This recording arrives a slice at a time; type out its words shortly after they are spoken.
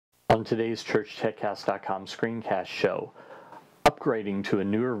On today's ChurchTechCast.com screencast show, upgrading to a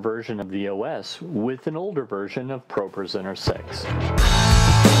newer version of the OS with an older version of ProPresenter 6.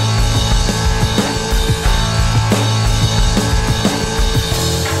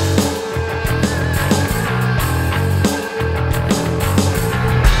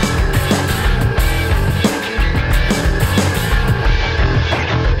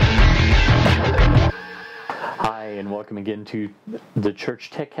 Welcome again to the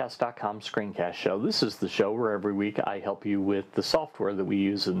ChurchTechCast.com screencast show. This is the show where every week I help you with the software that we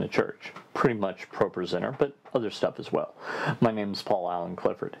use in the church. Pretty much ProPresenter, but other stuff as well. My name is Paul Allen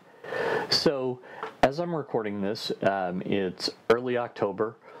Clifford. So, as I'm recording this, it's early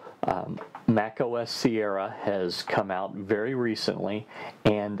October. macOS Sierra has come out very recently,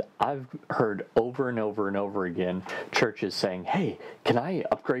 and I've heard over and over and over again churches saying, hey, can I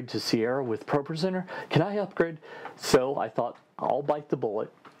upgrade to Sierra with ProPresenter? Can I upgrade? So I thought, I'll bite the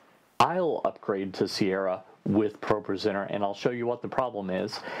bullet. I'll upgrade to Sierra with ProPresenter, and I'll show you what the problem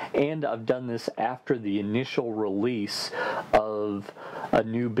is. And I've done this after the initial release of a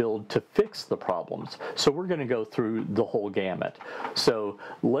new build to fix the problems. So we're going to go through the whole gamut. So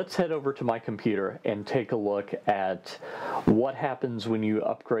let's head over to my computer and take a look at what happens when you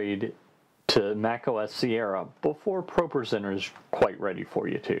upgrade to macOS Sierra before ProPresenter is quite ready for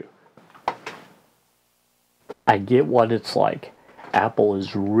you too. I get what it's like. Apple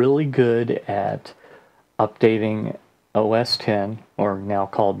is really good at updating OS X, or now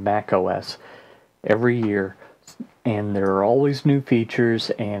called macOS, every year, and there are always new features,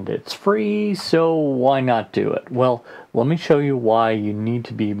 and it's free, so why not do it? Well, let me show you why you need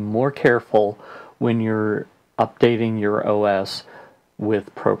to be more careful when you're updating your OS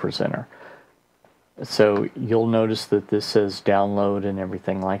with ProPresenter. So you'll notice that this says download and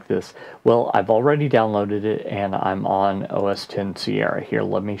everything like this. Well, I've already downloaded it and I'm on OS X Sierra. Here,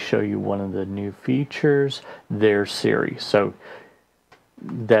 let me show you one of the new features. There's Siri. So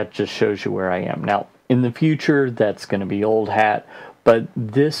that just shows you where I am. Now, in the future, that's going to be old hat, but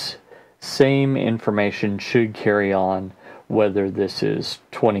this same information should carry on whether this is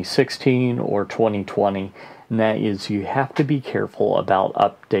 2016 or 2020. And that is, you have to be careful about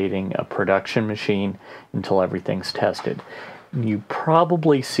updating a production machine until everything's tested. You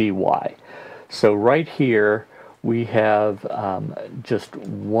probably see why. So right here we have just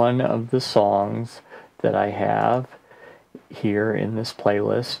one of the songs that I have here in this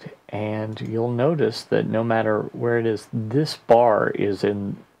playlist, and you'll notice that no matter where it is, this bar is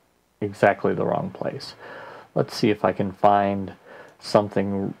in exactly the wrong place. Let's see if I can find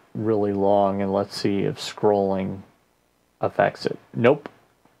something really long, and let's see if scrolling affects it. Nope,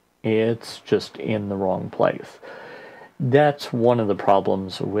 it's just in the wrong place. That's one of the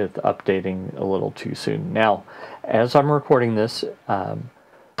problems with updating a little too soon. Now, as I'm recording this,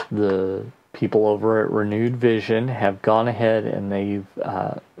 the people over at Renewed Vision have gone ahead and they've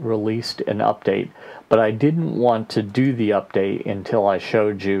released an update, but I didn't want to do the update until I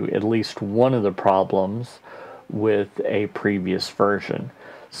showed you at least one of the problems with a previous version.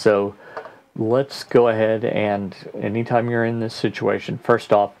 So let's go ahead, and anytime you're in this situation,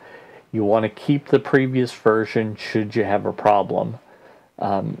 first off, you want to keep the previous version should you have a problem,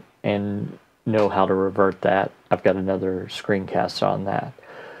 and know how to revert that. I've got another screencast on that.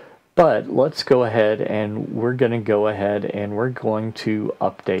 But let's go ahead, and we're going to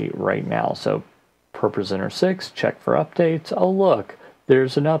update right now. So ProPresenter 6, check for updates. Oh look,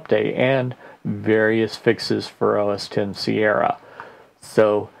 there's an update and various fixes for OS X Sierra.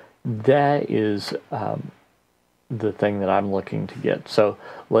 So that is the thing that I'm looking to get. So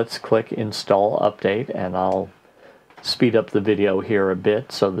let's click install update, and I'll speed up the video here a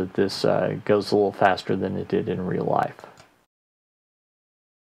bit so that this goes a little faster than it did in real life.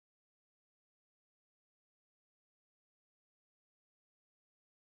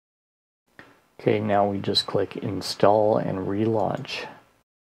 Okay, now we just click install and relaunch.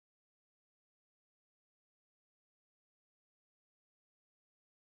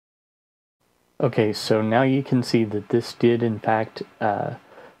 Okay, so now you can see that this did in fact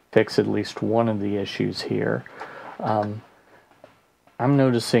fix at least one of the issues here. I'm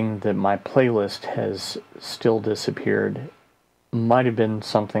noticing that my playlist has still disappeared. Might have been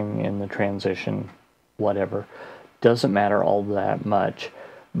something in the transition, whatever. Doesn't matter all that much,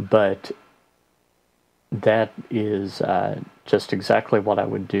 but that is just exactly what I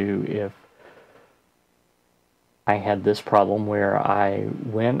would do if I had this problem, where I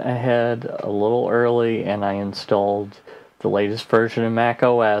went ahead a little early and I installed the latest version of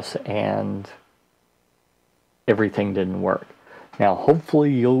macOS and everything didn't work. Now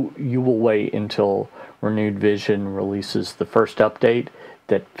hopefully you will wait until Renewed Vision releases the first update,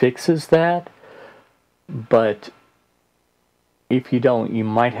 that fixes that, but if you don't, you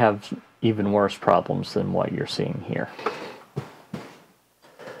might have even worse problems than what you're seeing here.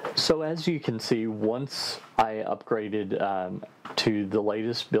 So as you can see, once I upgraded to the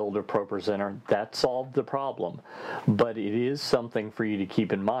latest build of ProPresenter, that solved the problem. But it is something for you to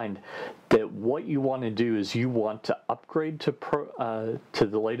keep in mind, that what you want to do is you want to upgrade to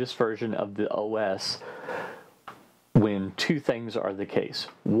the latest version of the OS when two things are the case.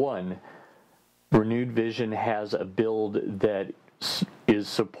 One, Renewed Vision has a build that is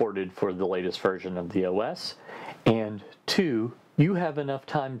supported for the latest version of the OS, and two, you have enough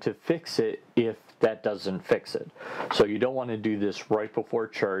time to fix it if that doesn't fix it. So you don't want to do this right before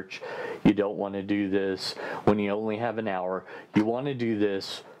church. You don't want to do this when you only have an hour. You want to do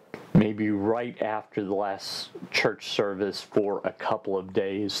this maybe right after the last church service for a couple of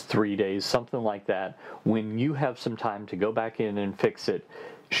days, 3 days, something like that, when you have some time to go back in and fix it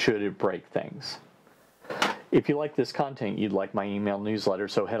should it break things. If you like this content, you'd like my email newsletter,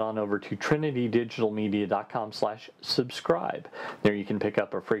 so head on over to trinitydigitalmedia.com/subscribe. There you can pick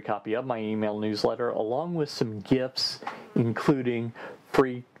up a free copy of my email newsletter along with some gifts, including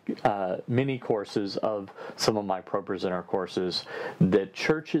free mini courses of some of my ProPresenter courses that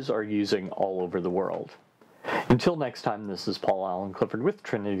churches are using all over the world. Until next time, this is Paul Allen Clifford with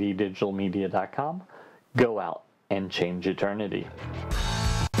trinitydigitalmedia.com. Go out and change eternity.